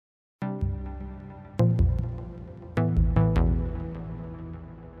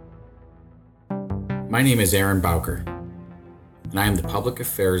My name is Aaron Bowker, and I am the Public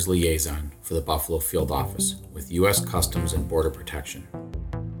Affairs Liaison for the Buffalo Field Office with U.S. Customs and Border Protection.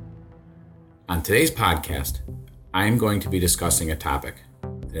 On today's podcast, I am going to be discussing a topic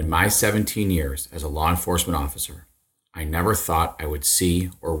that in my 17 years as a law enforcement officer, I never thought I would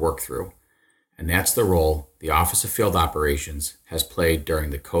see or work through, and that's the role the Office of Field Operations has played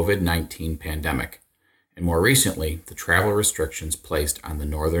during the COVID-19 pandemic, and more recently, the travel restrictions placed on the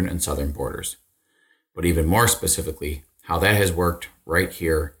northern and southern borders. But even more specifically, how that has worked right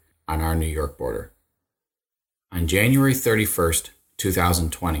here on our New York border. On January 31st,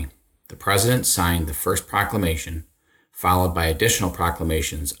 2020, the President signed the first proclamation, followed by additional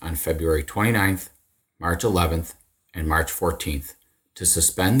proclamations on February 29th, March 11th, and March 14th to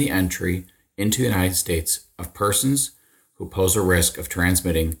suspend the entry into the United States of persons who pose a risk of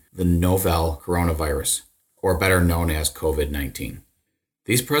transmitting the novel coronavirus, or better known as COVID-19.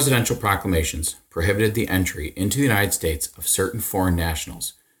 These presidential proclamations prohibited the entry into the United States of certain foreign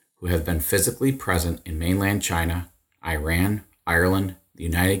nationals who have been physically present in mainland China, Iran, Ireland, the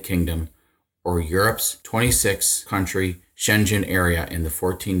United Kingdom, or Europe's 26-country Schengen area in the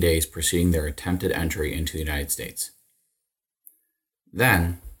 14 days preceding their attempted entry into the United States.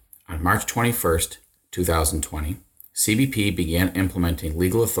 Then, on March 21st, 2020, CBP began implementing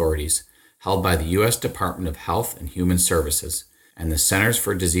legal authorities held by the U.S. Department of Health and Human Services and the Centers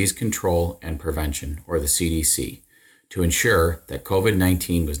for Disease Control and Prevention, or the CDC, to ensure that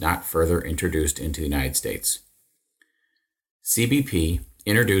COVID-19 was not further introduced into the United States. CBP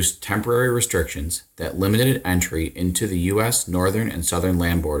introduced temporary restrictions that limited entry into the U.S. northern and southern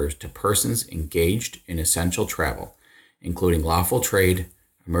land borders to persons engaged in essential travel, including lawful trade,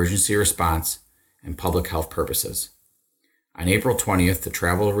 emergency response, and public health purposes. On April 20th, the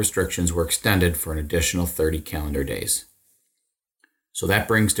travel restrictions were extended for an additional 30 calendar days. So that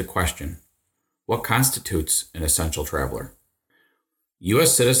brings to question, what constitutes an essential traveler?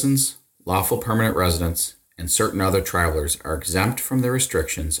 U.S. citizens, lawful permanent residents, and certain other travelers are exempt from the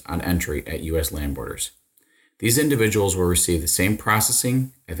restrictions on entry at U.S. land borders. These individuals will receive the same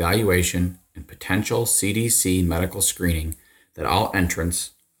processing, evaluation, and potential CDC medical screening that all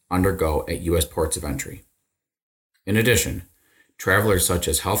entrants undergo at U.S. ports of entry. In addition, travelers such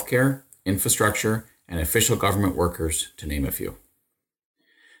as healthcare, infrastructure, and official government workers, to name a few.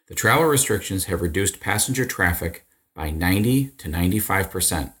 The travel restrictions have reduced passenger traffic by 90 to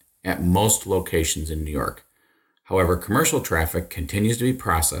 95% at most locations in New York. However, commercial traffic continues to be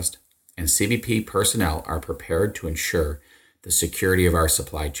processed, and CBP personnel are prepared to ensure the security of our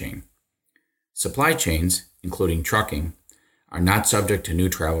supply chain. Supply chains, including trucking, are not subject to new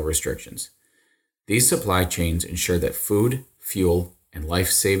travel restrictions. These supply chains ensure that food, fuel, and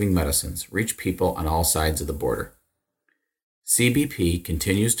life-saving medicines reach people on all sides of the border. CBP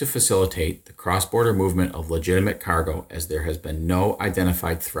continues to facilitate the cross-border movement of legitimate cargo as there has been no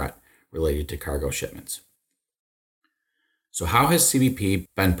identified threat related to cargo shipments. So how has CBP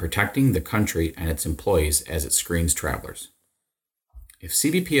been protecting the country and its employees as it screens travelers? If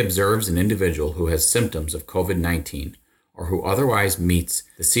CBP observes an individual who has symptoms of COVID-19 or who otherwise meets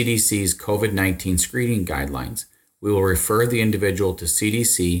the CDC's COVID-19 screening guidelines, we will refer the individual to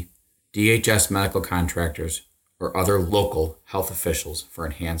CDC, DHS medical contractors, or other local health officials for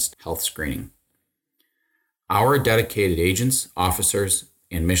enhanced health screening. Our dedicated agents, officers,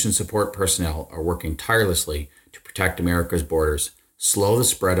 and mission support personnel are working tirelessly to protect America's borders, slow the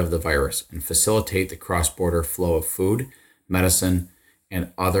spread of the virus, and facilitate the cross-border flow of food, medicine,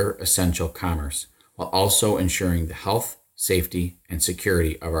 and other essential commerce, while also ensuring the health, safety, and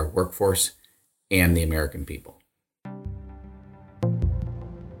security of our workforce and the American people.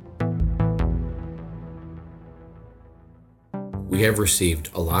 We have received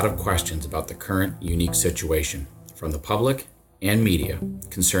a lot of questions about the current unique situation from the public and media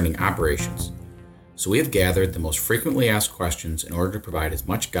concerning operations. So we have gathered the most frequently asked questions in order to provide as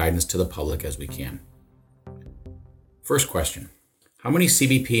much guidance to the public as we can. First question: how many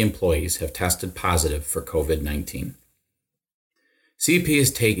CBP employees have tested positive for COVID-19? CBP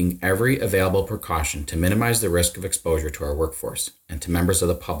is taking every available precaution to minimize the risk of exposure to our workforce and to members of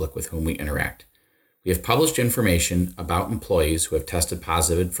the public with whom we interact. We have published information about employees who have tested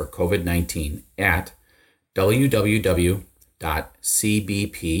positive for COVID-19 at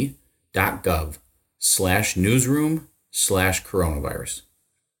www.cbp.gov/newsroom/coronavirus.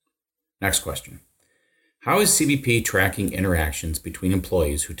 Next question. How is CBP tracking interactions between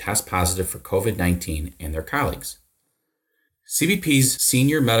employees who test positive for COVID-19 and their colleagues? CBP's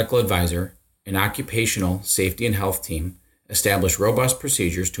Senior Medical Advisor and Occupational Safety and Health Team establish robust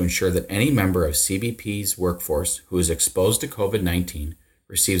procedures to ensure that any member of CBP's workforce who is exposed to COVID-19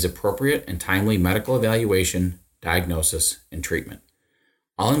 receives appropriate and timely medical evaluation, diagnosis, and treatment.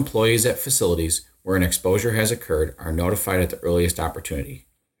 All employees at facilities where an exposure has occurred are notified at the earliest opportunity.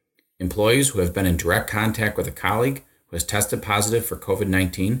 Employees who have been in direct contact with a colleague who has tested positive for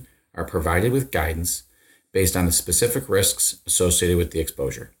COVID-19 are provided with guidance based on the specific risks associated with the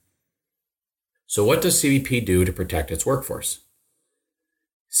exposure. So what does CBP do to protect its workforce?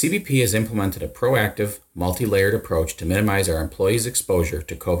 CBP has implemented a proactive, multi-layered approach to minimize our employees' exposure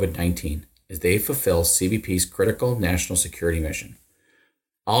to COVID-19 as they fulfill CBP's critical national security mission.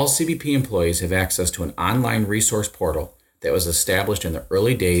 All CBP employees have access to an online resource portal that was established in the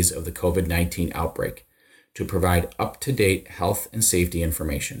early days of the COVID-19 outbreak to provide up-to-date health and safety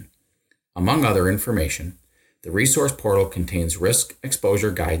information. Among other information, the resource portal contains risk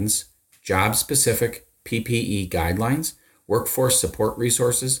exposure guidance, job-specific PPE guidelines, workforce support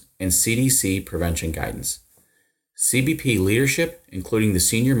resources, and CDC prevention guidance. CBP leadership, including the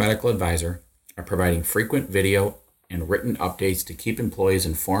senior medical advisor, are providing frequent video and written updates to keep employees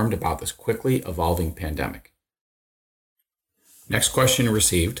informed about this quickly evolving pandemic. Next question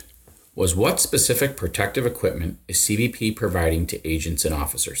received was, what specific protective equipment is CBP providing to agents and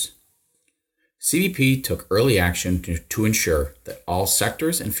officers? CBP took early action to ensure that all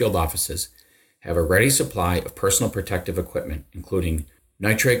sectors and field offices have a ready supply of personal protective equipment, including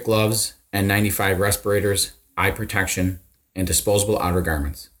nitrate gloves, N95 respirators, eye protection, and disposable outer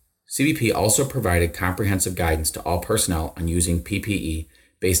garments. CBP also provided comprehensive guidance to all personnel on using PPE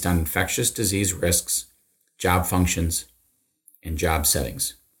based on infectious disease risks, job functions, and job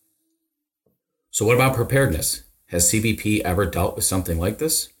settings. So what about preparedness? Has CBP ever dealt with something like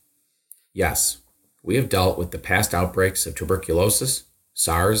this? Yes, we have dealt with the past outbreaks of tuberculosis,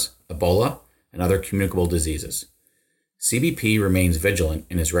 SARS, Ebola, and other communicable diseases. CBP remains vigilant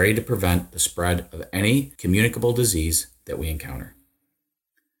and is ready to prevent the spread of any communicable disease that we encounter.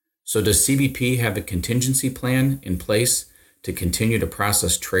 So does CBP have a contingency plan in place to continue to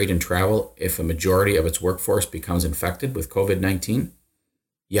process trade and travel if a majority of its workforce becomes infected with COVID-19?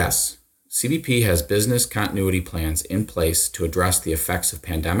 Yes, CBP has business continuity plans in place to address the effects of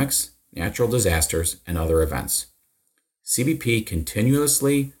pandemics, natural disasters, and other events. CBP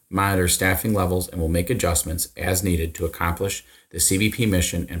continuously monitors staffing levels and will make adjustments as needed to accomplish the CBP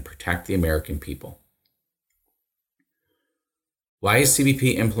mission and protect the American people. Why is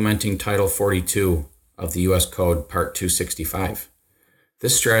CBP implementing Title 42 of the U.S. Code Part 265?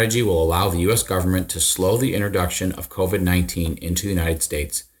 This strategy will allow the U.S. government to slow the introduction of COVID-19 into the United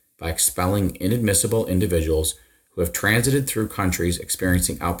States by expelling inadmissible individuals who have transited through countries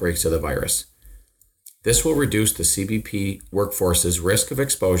experiencing outbreaks of the virus. This will reduce the CBP workforce's risk of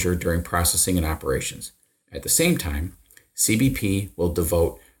exposure during processing and operations. At the same time, CBP will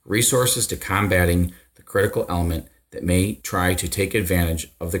devote resources to combating the critical element that may try to take advantage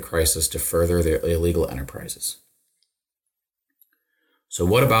of the crisis to further their illegal enterprises. So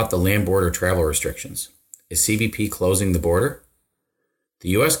what about the land border travel restrictions? Is CBP closing the border? The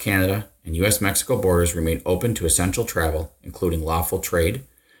U.S.-Canada and U.S.-Mexico borders remain open to essential travel, including lawful trade,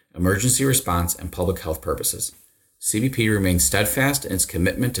 emergency response, and public health purposes. CBP remains steadfast in its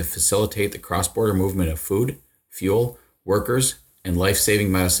commitment to facilitate the cross-border movement of food, fuel, workers, and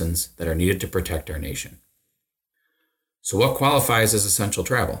life-saving medicines that are needed to protect our nation. So what qualifies as essential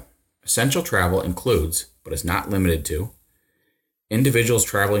travel? Essential travel includes, but is not limited to, individuals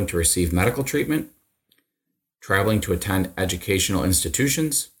traveling to receive medical treatment, traveling to attend educational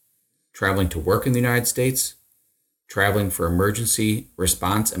institutions, traveling to work in the United States, traveling for emergency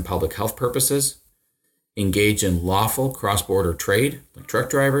response and public health purposes, engaged in lawful cross-border trade, like truck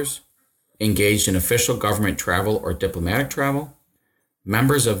drivers, engaged in official government travel or diplomatic travel,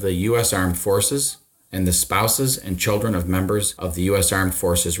 members of the U.S. Armed Forces, and the spouses and children of members of the U.S. Armed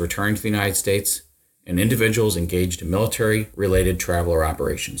Forces returning to the United States, and individuals engaged in military-related travel or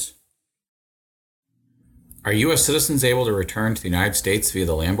operations. Are U.S. citizens able to return to the United States via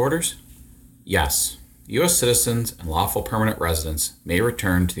the land borders? Yes. U.S. citizens and lawful permanent residents may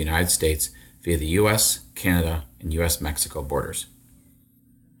return to the United States via the U.S., Canada, and U.S.-Mexico borders.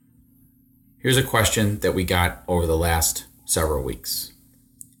 Here's a question that we got over the last several weeks.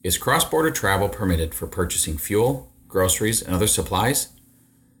 Is cross-border travel permitted for purchasing fuel, groceries, and other supplies?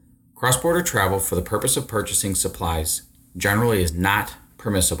 Cross-border travel for the purpose of purchasing supplies generally is not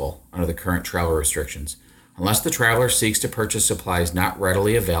permissible under the current travel restrictions, unless the traveler seeks to purchase supplies not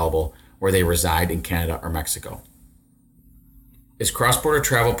readily available where they reside in Canada or Mexico. Is cross-border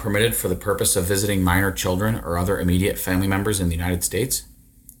travel permitted for the purpose of visiting minor children or other immediate family members in the United States?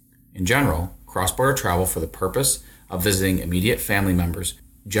 In general, cross-border travel for the purpose of visiting immediate family members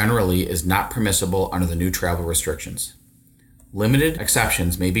generally is not permissible under the new travel restrictions. Limited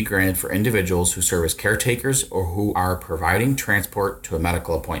exceptions may be granted for individuals who serve as caretakers or who are providing transport to a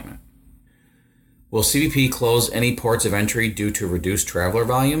medical appointment. Will CBP close any ports of entry due to reduced traveler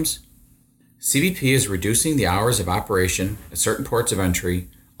volumes? CBP is reducing the hours of operation at certain ports of entry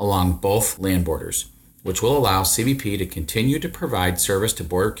along both land borders, which will allow CBP to continue to provide service to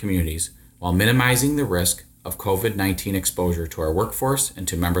border communities while minimizing the risk of COVID-19 exposure to our workforce and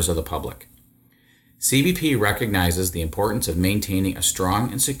to members of the public. CBP recognizes the importance of maintaining a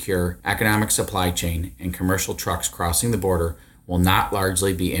strong and secure economic supply chain, and commercial trucks crossing the border will not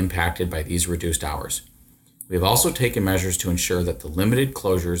largely be impacted by these reduced hours. We have also taken measures to ensure that the limited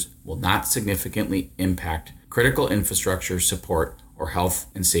closures will not significantly impact critical infrastructure support or health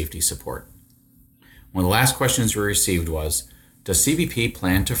and safety support. One of the last questions we received was, does CBP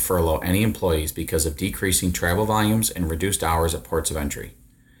plan to furlough any employees because of decreasing travel volumes and reduced hours at ports of entry?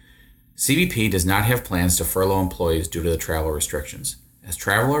 CBP does not have plans to furlough employees due to the travel restrictions. As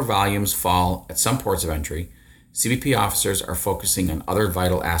traveler volumes fall at some ports of entry, CBP officers are focusing on other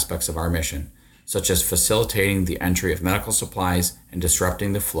vital aspects of our mission, such as facilitating the entry of medical supplies and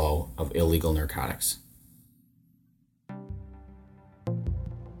disrupting the flow of illegal narcotics.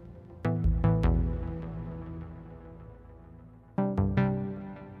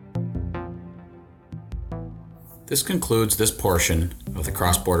 This concludes this portion of the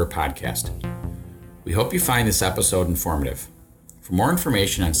Cross Border Podcast. We hope you find this episode informative. For more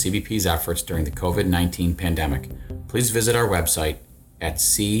information on CBP's efforts during the COVID-19 pandemic, please visit our website at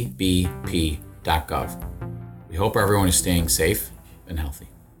cbp.gov. We hope everyone is staying safe and healthy.